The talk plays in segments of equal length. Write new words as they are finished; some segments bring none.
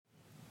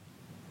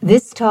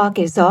This talk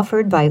is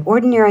offered by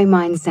Ordinary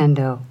Mind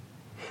Zendo.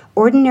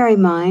 Ordinary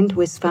Mind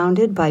was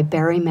founded by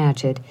Barry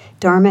Magid,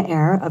 Dharma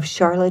heir of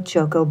Charlotte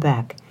Joko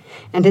Beck,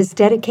 and is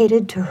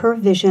dedicated to her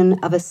vision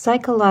of a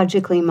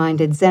psychologically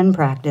minded Zen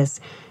practice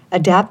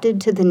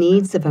adapted to the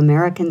needs of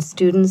American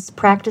students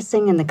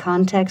practicing in the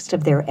context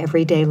of their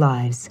everyday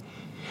lives.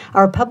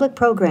 Our public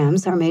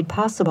programs are made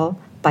possible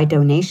by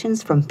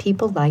donations from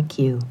people like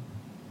you.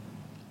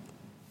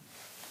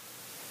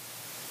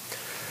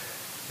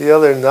 The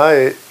other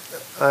night,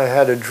 I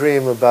had a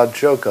dream about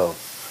Joko.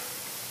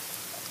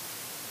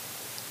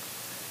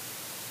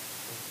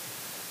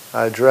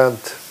 I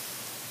dreamt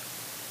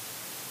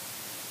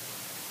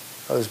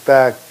I was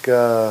back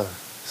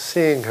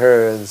seeing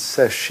her in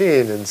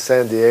Sesshin in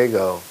San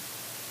Diego.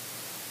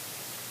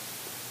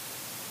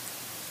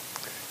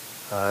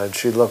 And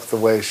she looked the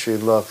way she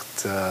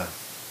looked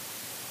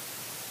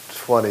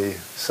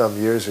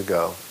 20-some years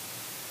ago.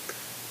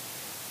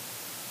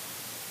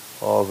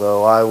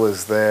 Although I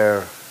was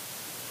there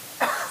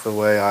the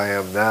way I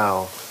am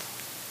now,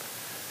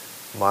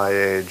 my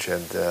age,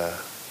 and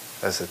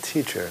as a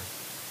teacher,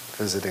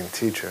 visiting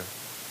teacher.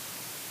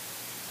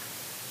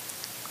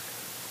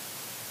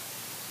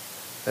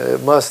 And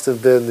it must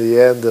have been the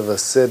end of a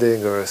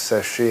sitting or a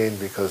sesshin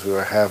because we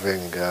were having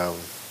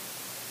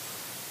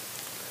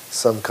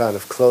some kind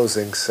of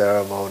closing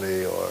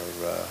ceremony or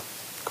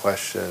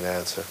question and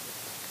answer.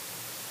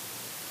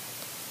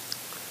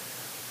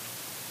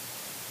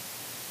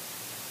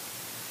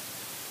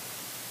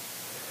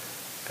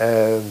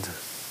 And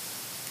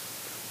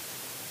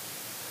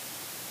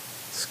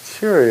it's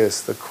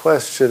curious, the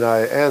question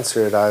I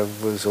answered, I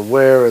was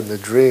aware in the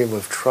dream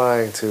of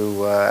trying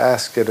to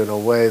ask it in a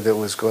way that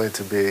was going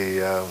to be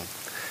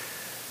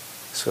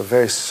so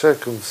very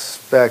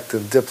circumspect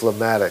and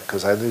diplomatic,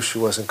 because I knew she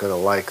wasn't going to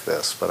like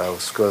this, but I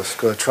was going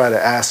to try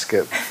to ask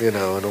it, in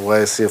a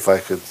way, see if I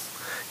could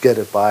get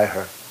it by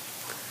her.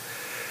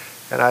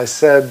 And I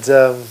said,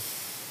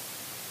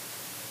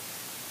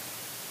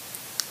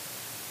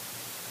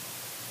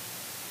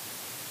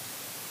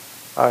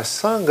 our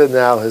Sangha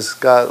now has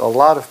got a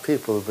lot of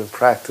people who've been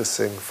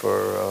practicing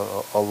for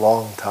a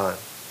long time.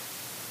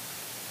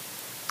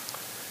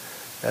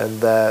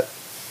 And that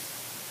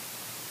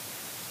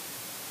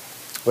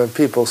when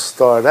people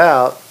start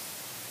out,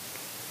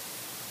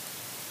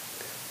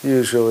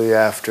 usually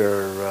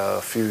after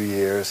a few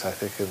years, I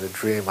think in the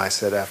dream I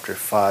said after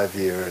 5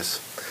 years,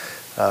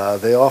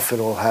 they often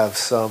will have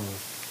some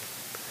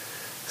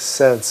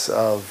sense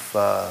of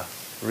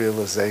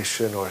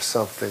realization or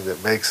something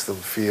that makes them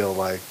feel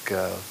like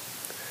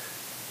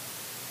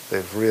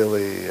they've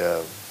really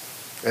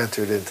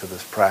entered into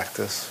this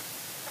practice.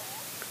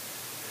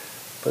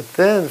 But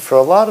then for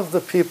a lot of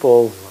the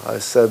people, I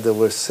said, that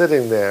were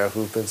sitting there,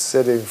 who've been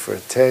sitting for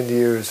 10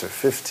 years or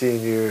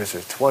 15 years or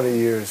 20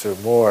 years or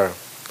more,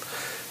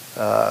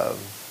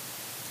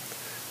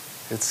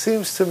 it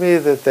seems to me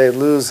that they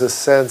lose a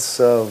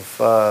sense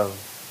of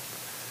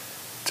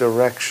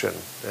direction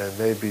and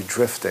maybe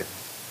drifting.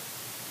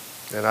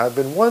 And I've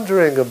been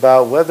wondering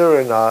about whether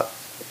or not,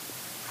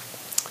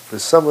 for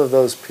some of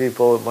those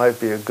people, it might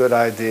be a good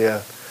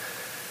idea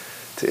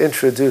to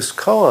introduce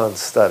koan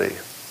study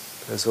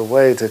as a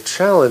way to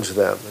challenge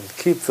them and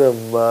keep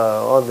them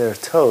on their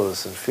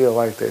toes and feel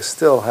like they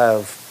still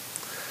have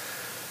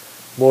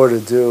more to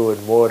do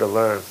and more to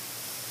learn.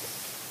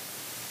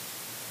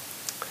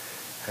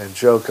 And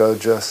Joko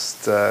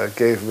just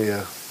gave me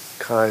a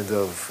kind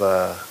of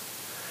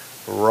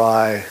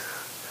wry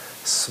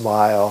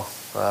smile,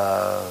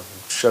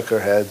 shook her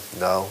head,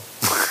 no.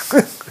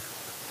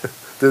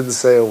 Didn't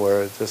say a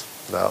word, just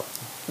no.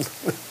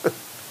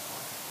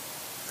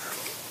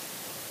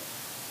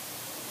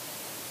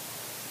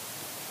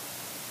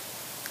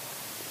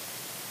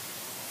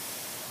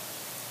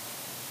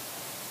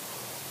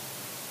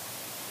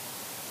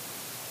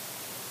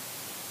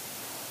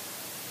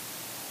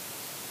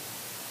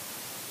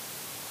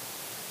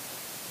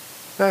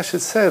 I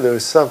should say there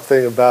was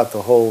something about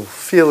the whole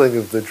feeling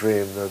of the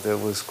dream that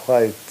was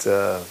quite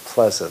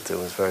pleasant. It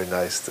was very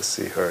nice to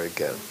see her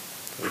again,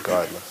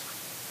 regardless.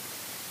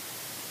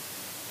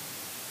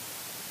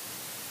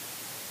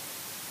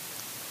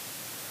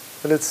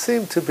 And it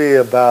seemed to be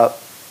about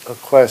a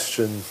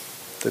question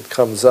that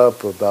comes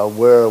up about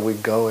where are we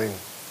going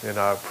in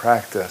our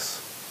practice,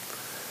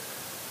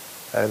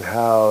 and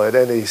how at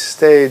any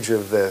stage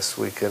of this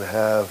we can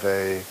have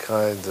a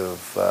kind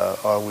of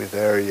are we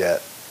there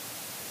yet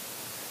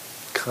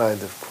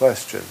kind of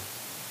question.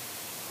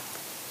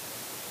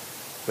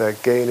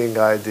 That gaining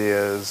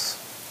ideas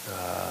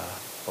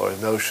or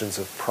notions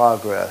of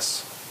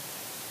progress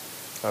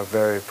are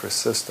very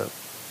persistent.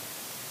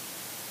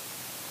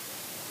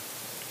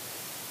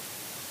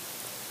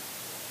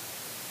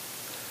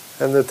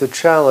 And that the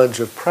challenge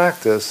of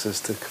practice is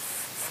to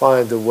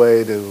find a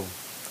way to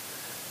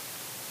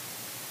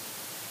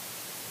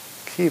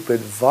keep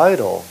it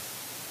vital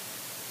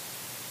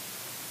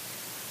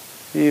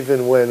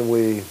even when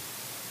we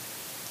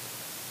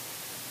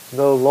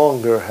no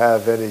longer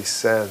have any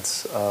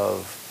sense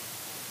of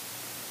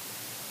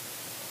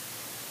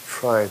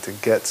trying to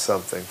get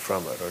something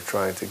from it or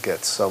trying to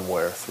get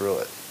somewhere through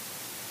it.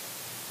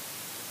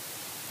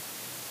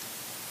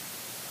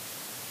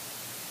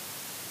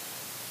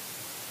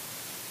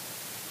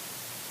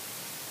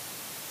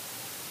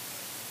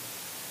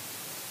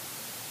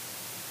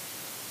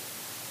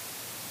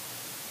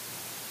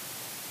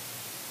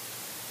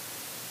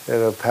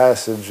 In a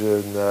passage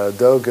in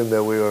Dogen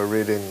that we were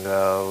reading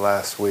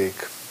last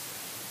week,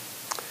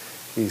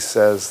 he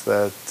says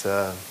that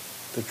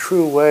the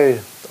true way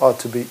ought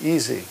to be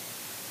easy,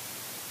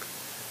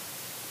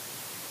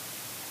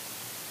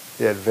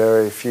 yet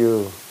very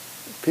few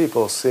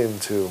people seem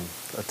to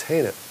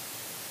attain it.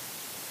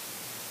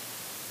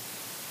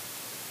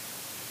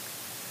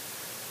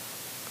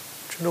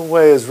 Which in a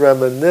way is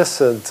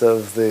reminiscent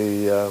of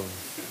the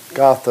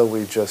Gatha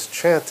we just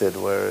chanted,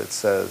 where it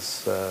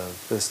says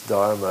this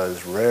Dharma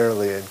is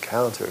rarely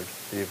encountered,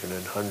 even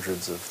in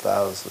hundreds of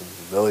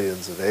thousands,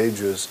 millions of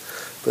ages,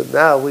 but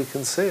now we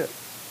can see it.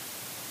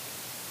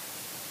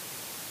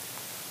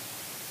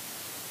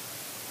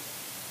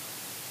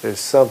 There's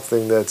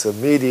something that's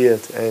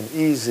immediate and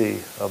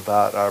easy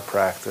about our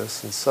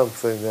practice, and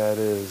something that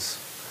is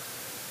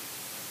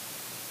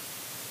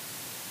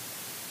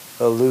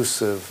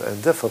elusive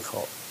and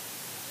difficult.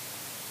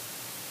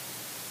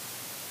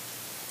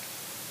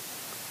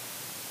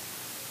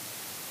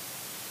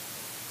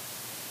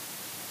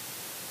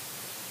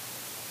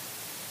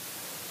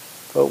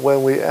 But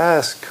when we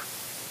ask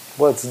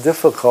what's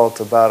difficult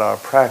about our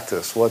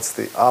practice, what's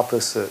the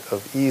opposite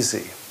of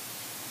easy,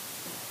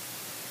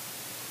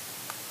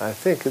 I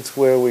think it's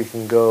where we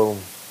can go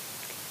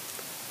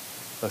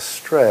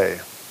astray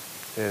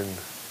in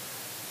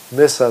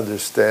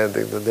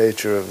misunderstanding the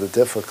nature of the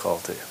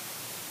difficulty.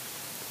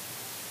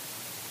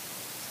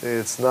 See,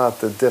 it's not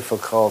the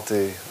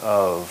difficulty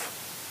of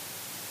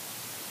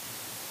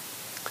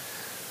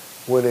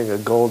winning a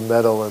gold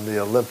medal in the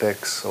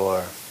Olympics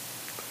or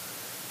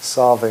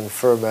solving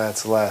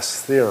Fermat's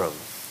last theorem.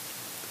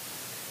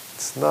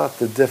 It's not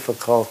the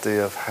difficulty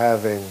of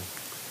having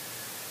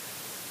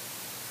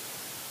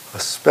a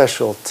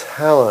special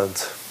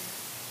talent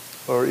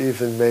or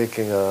even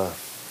making a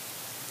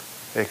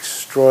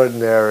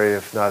extraordinary,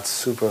 if not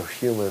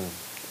superhuman,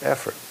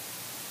 effort.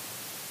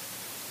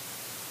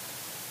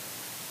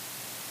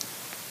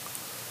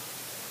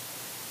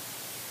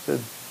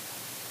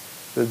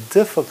 The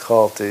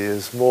difficulty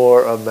is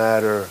more a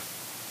matter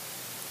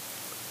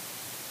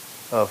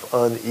of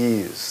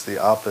unease, the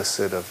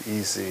opposite of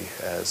easy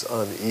as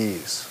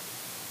unease.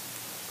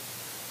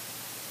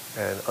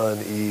 And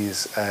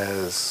unease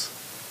as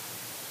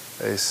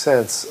a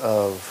sense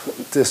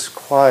of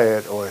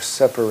disquiet or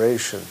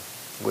separation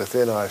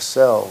within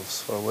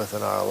ourselves or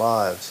within our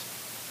lives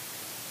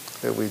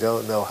that we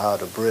don't know how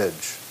to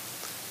bridge,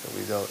 that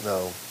we don't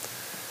know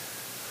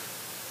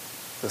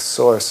the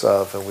source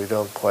of, and we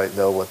don't quite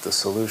know what the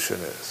solution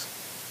is.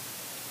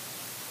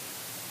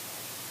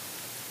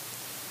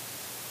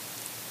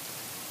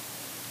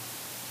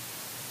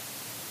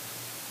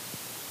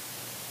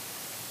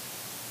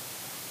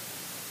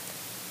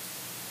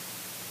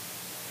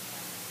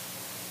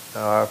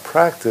 Now, our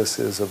practice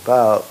is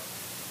about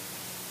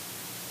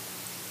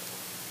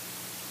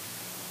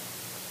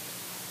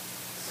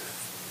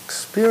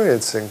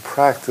experiencing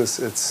practice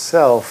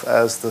itself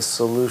as the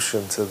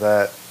solution to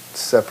that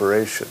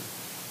separation,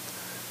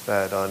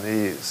 that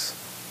unease.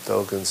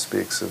 Dogen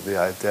speaks of the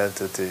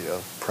identity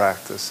of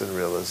practice and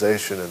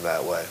realization in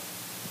that way.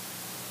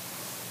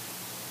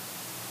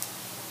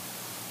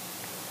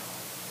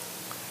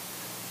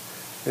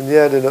 And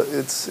yet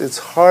it's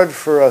hard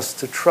for us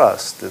to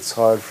trust, it's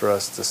hard for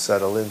us to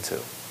settle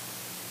into.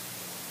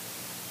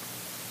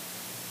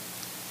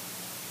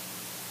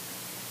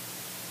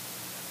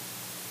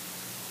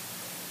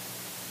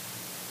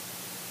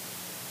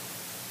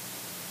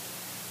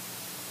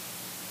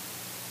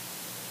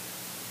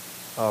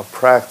 Our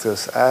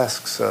practice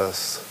asks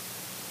us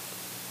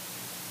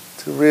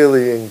to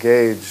really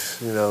engage,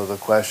 the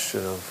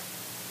question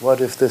of, what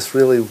if this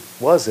really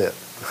was it?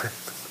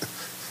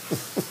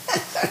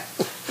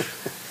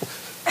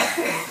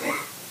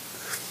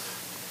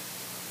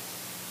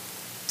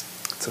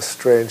 It's a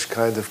strange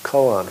kind of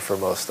koan for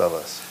most of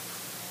us.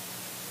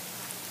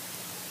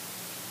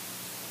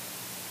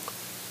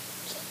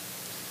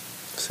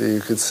 So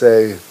you could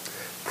say,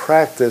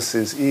 practice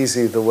is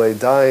easy the way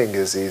dying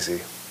is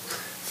easy.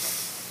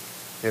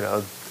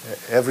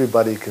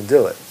 Everybody can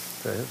do it.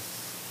 Right?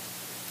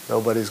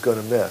 Nobody's going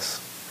to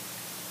miss.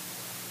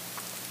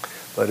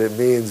 But it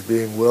means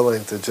being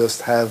willing to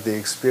just have the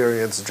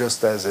experience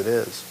just as it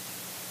is.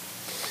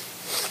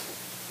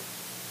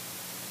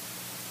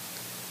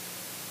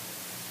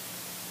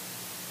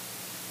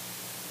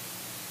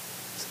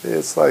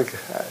 It's like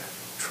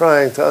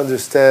trying to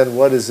understand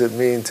what does it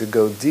mean to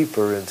go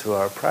deeper into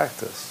our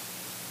practice.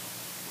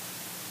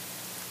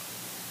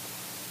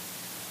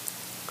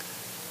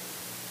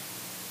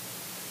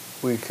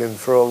 We can,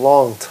 for a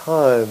long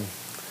time,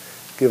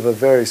 give a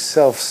very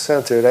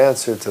self-centered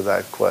answer to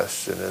that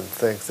question and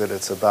think that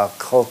it's about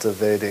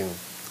cultivating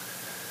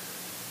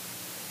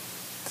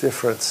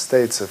different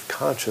states of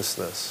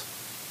consciousness.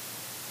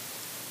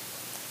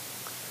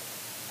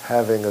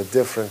 having a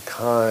different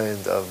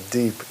kind of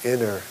deep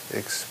inner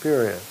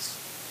experience.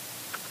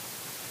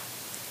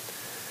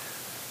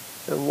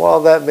 And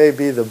while that may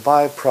be the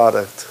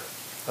byproduct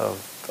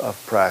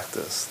of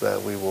practice,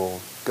 that we will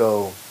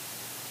go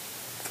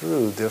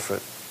through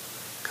different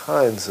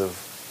kinds of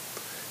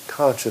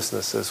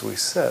consciousness as we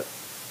sit,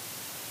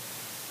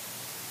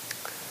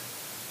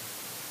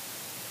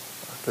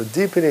 the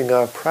deepening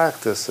our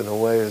practice in a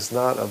way is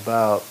not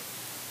about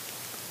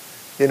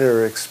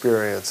inner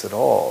experience at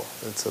all.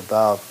 It's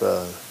about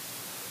the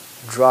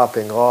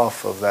dropping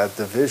off of that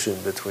division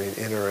between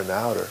inner and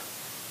outer,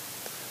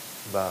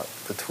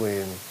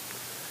 between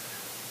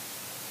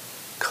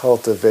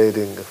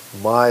cultivating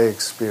my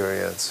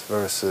experience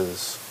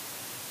versus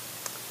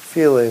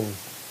feeling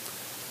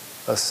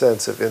a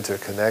sense of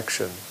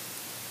interconnection,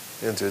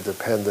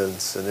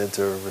 interdependence, and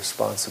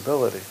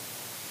interresponsibility.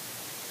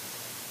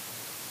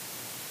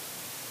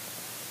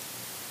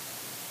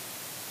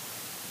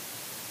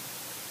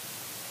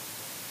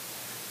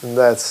 In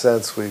that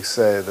sense, we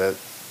say that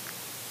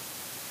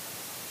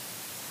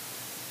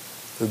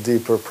the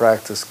deeper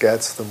practice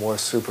gets, the more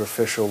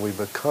superficial we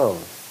become,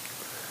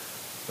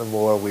 the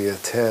more we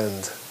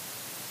attend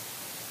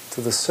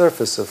to the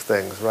surface of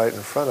things right in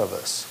front of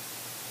us.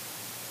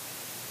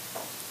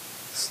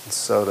 In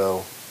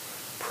Soto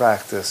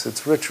practice,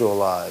 it's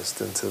ritualized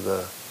into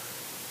the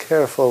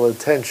careful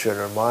attention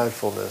or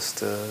mindfulness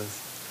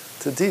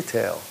to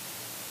detail,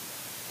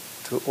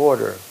 to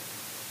order,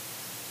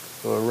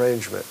 to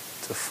arrangement,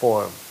 to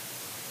form.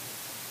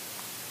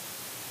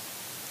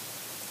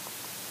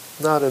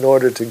 Not in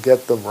order to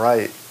get them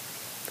right,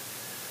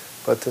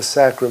 but to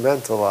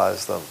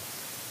sacramentalize them,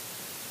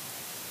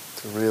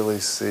 to really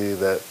see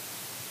that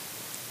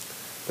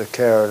the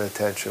care and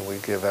attention we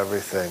give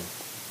everything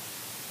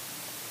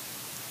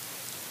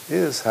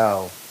is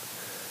how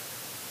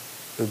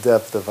the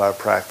depth of our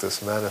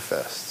practice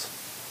manifests.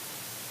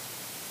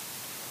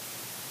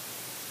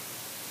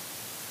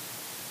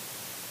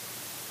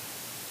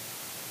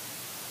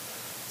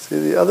 See,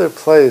 the other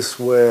place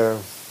where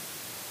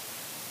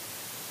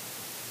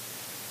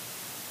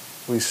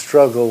we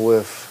struggle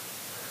with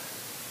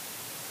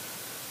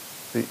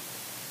the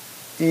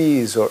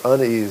ease or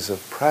unease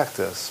of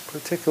practice,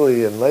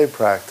 particularly in lay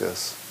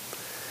practice,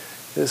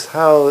 is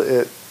how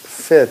it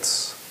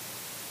fits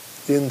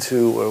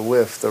into or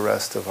with the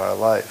rest of our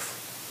life.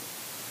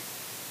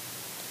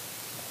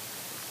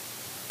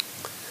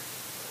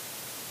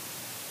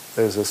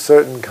 There's a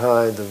certain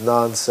kind of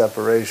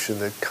non-separation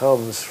that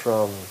comes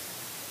from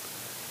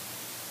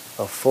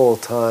a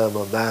full-time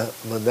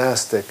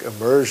monastic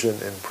immersion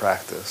in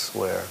practice,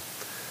 where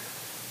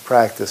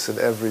practice and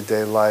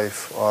everyday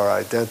life are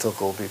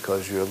identical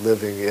because you're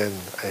living in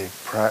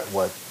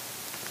what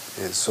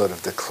is sort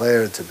of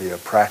declared to be a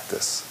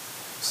practice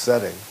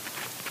setting,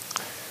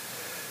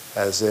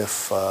 as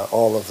if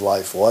all of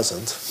life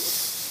wasn't.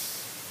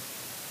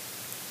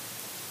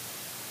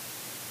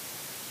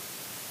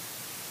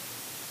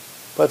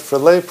 But for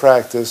lay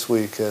practice,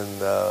 we can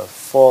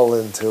fall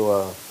into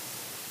a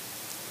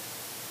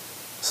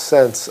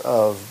sense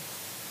of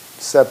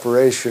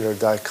separation or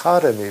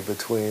dichotomy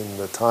between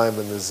the time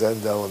in the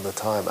zendo and the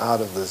time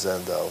out of the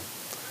zendo,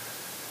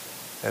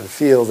 and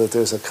feel that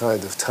there's a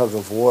kind of tug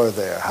of war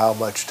there. How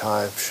much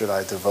time should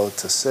I devote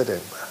to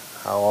sitting?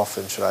 How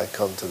often should I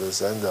come to the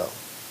zendo?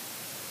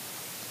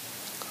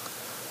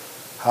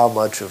 How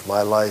much of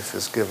my life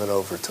is given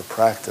over to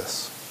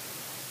practice?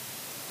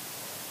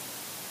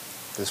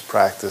 This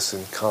practice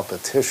in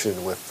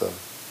competition with the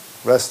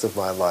rest of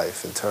my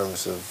life in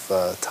terms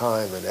of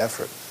time and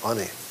effort,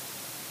 money.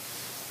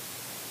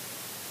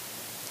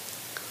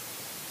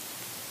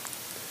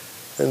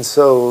 And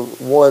so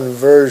one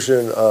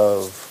version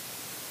of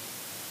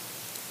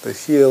the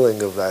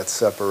healing of that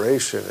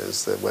separation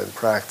is that when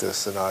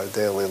practice in our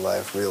daily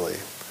life really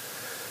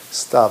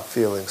stop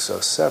feeling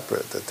so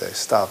separate, that they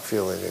stop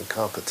feeling in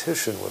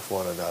competition with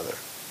one another.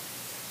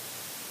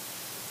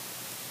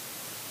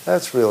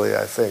 That's really,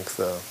 I think,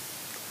 the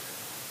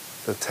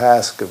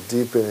task of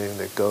deepening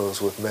that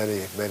goes with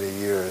many, many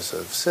years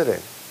of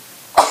sitting.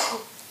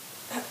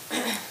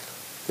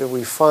 That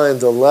we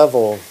find a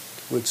level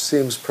which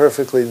seems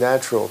perfectly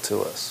natural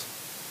to us.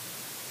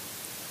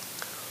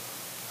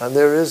 And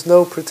there is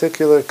no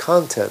particular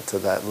content to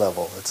that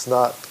level. It's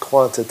not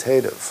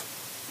quantitative.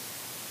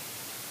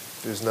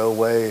 There's no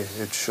way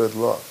it should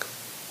look.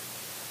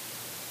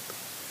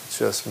 It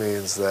just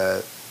means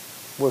that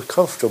we're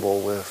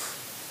comfortable with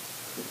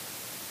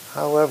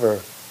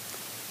however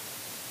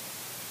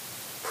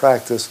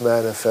practice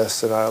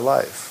manifests in our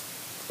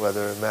life,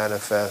 whether it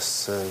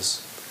manifests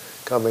as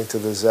coming to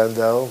the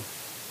zendo,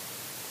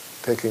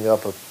 picking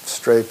up a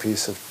stray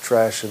piece of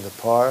trash in the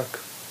park,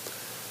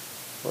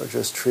 or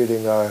just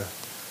treating our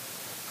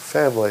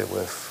family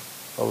with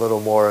a little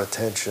more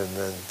attention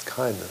and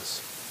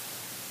kindness.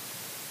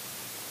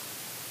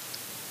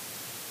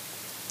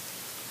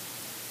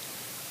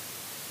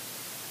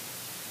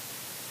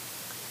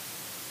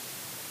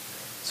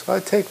 So I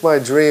take my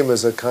dream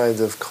as a kind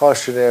of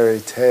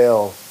cautionary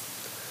tale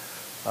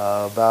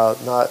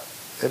about not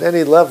at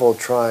any level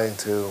trying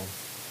to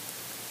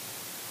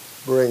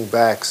bring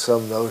back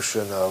some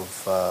notion of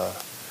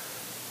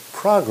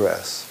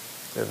progress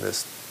in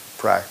this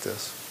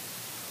practice,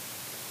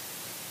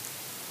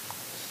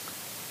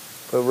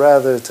 but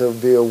rather to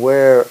be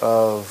aware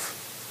of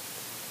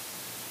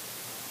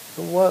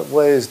in what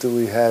ways do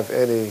we have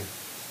any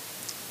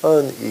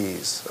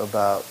unease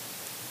about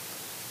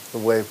the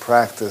way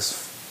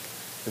practice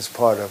is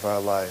part of our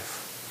life.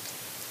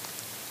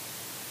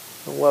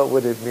 And what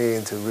would it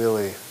mean to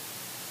really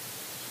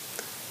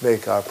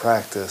make our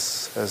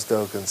practice, as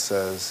Dogen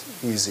says,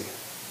 easy?